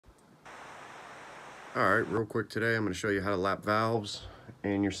Alright, real quick today I'm going to show you how to lap valves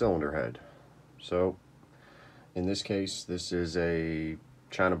in your cylinder head. So, in this case, this is a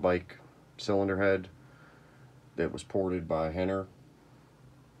China bike cylinder head that was ported by Henner.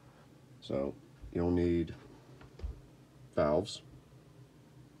 So, you'll need valves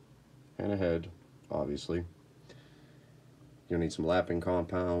and a head, obviously. You'll need some lapping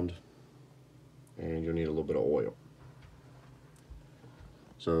compound, and you'll need a little bit of oil.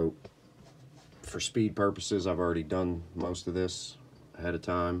 So, for speed purposes, I've already done most of this ahead of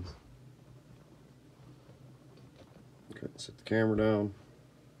time. Okay, set the camera down.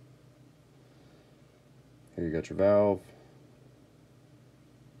 Here you got your valve.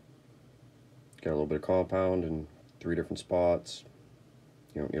 Got a little bit of compound in 3 different spots.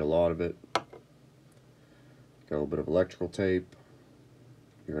 You don't need a lot of it. Got a little bit of electrical tape.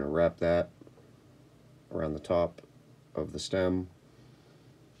 You're going to wrap that around the top of the stem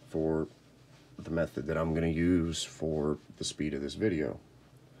for the method that I'm going to use for the speed of this video.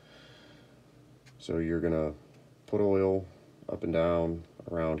 So you're going to put oil up and down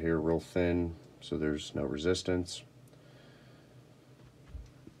around here real thin so there's no resistance.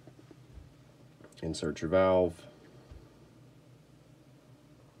 Insert your valve.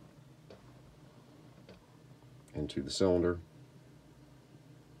 Into the cylinder.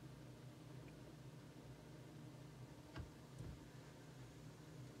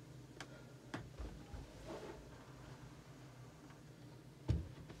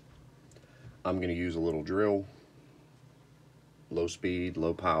 I'm going to use a little drill, low speed,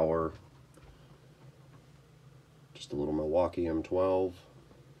 low power, just a little Milwaukee M12. You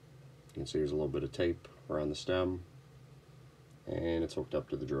can see there's a little bit of tape around the stem, and it's hooked up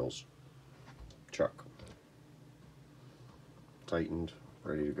to the drill's chuck. Tightened,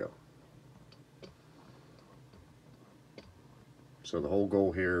 ready to go. So the whole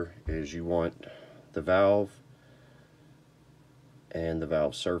goal here is you want the valve and the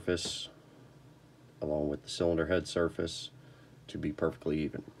valve surface along with the cylinder head surface to be perfectly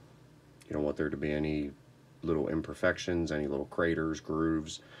even. You don't want there to be any little imperfections, any little craters,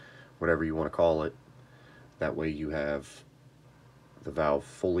 grooves, whatever you want to call it. That way you have the valve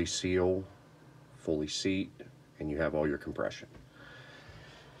fully seal, fully seat, and you have all your compression.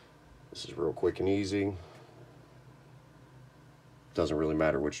 This is real quick and easy. Doesn't really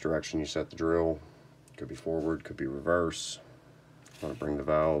matter which direction you set the drill. Could be forward, could be reverse. You want to bring the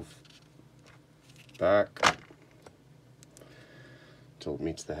valve back until it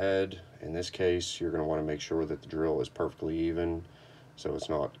meets the head. In this case, you're going to want to make sure that the drill is perfectly even so it's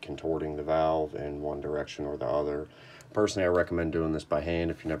not contorting the valve in one direction or the other. Personally, I recommend doing this by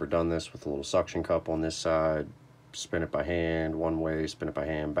hand if you've never done this, with a little suction cup on this side. Spin it by hand one way, spin it by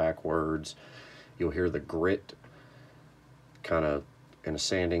hand backwards. You'll hear the grit kind of in a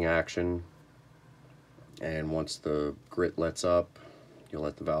sanding action, and once the grit lets up, you'll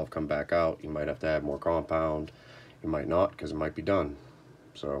let the valve come back out. You might have to add more compound, you might not, because it might be done.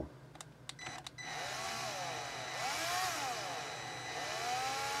 So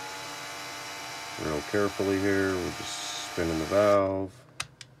real carefully here, we're just spinning the valve.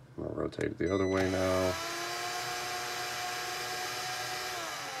 I'm going to rotate it the other way now.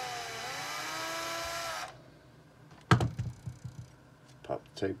 Pop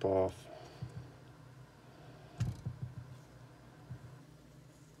the tape off.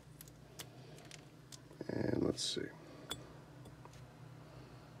 And let's see.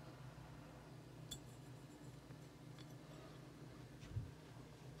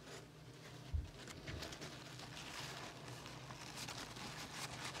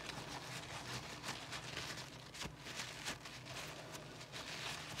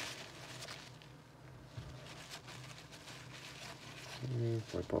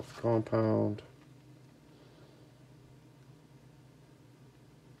 Wipe off the compound.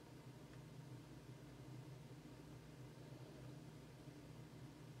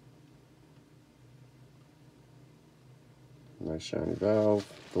 Nice shiny valve.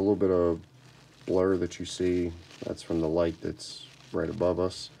 The little bit of blur that you see, that's from the light that's right above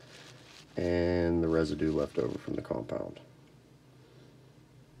us, and the residue left over from the compound.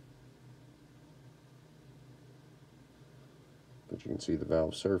 But you can see the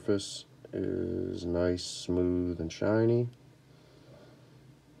valve surface is nice, smooth, and shiny.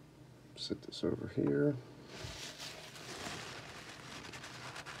 Set this over here.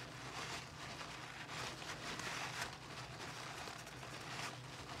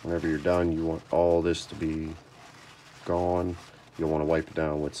 Whenever you're done, you want all this to be gone. You'll want to wipe it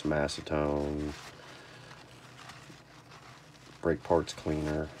down with some acetone, brake parts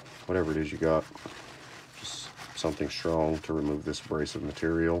cleaner, whatever it is you got. Just something strong to remove this abrasive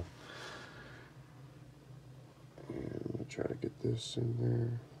material. try to get this in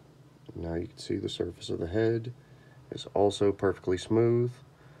there. Now you can see the surface of the head is also perfectly smooth,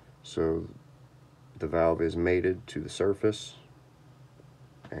 so the valve is mated to the surface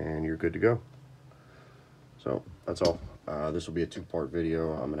and you're good to go. So that's all. This will be a two-part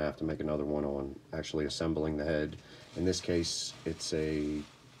video. I'm gonna have to make another one on actually assembling the head. In this case, it's a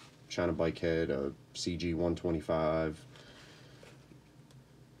China bike head, a CG 125,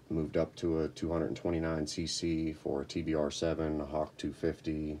 moved up to a 229cc for a Tbr7, a Hawk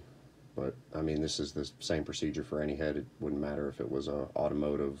 250. But I mean, this is the same procedure for any head. It wouldn't matter if it was a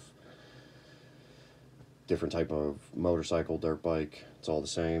automotive, different type of motorcycle, dirt bike. It's all the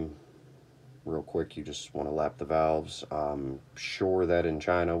same. Real quick, you just want to lap the valves. I'm sure that in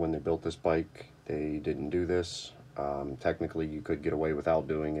China, when they built this bike, they didn't do this. Technically, you could get away without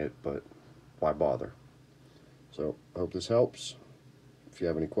doing it, but why bother? So, I hope this helps. If you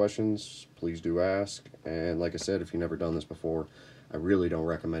have any questions, please do ask. And like I said, if you've never done this before, I really don't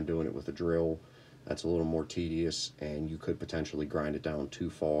recommend doing it with a drill. That's a little more tedious, and you could potentially grind it down too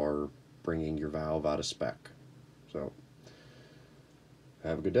far, bringing your valve out of spec. So,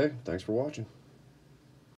 have a good day. Thanks for watching.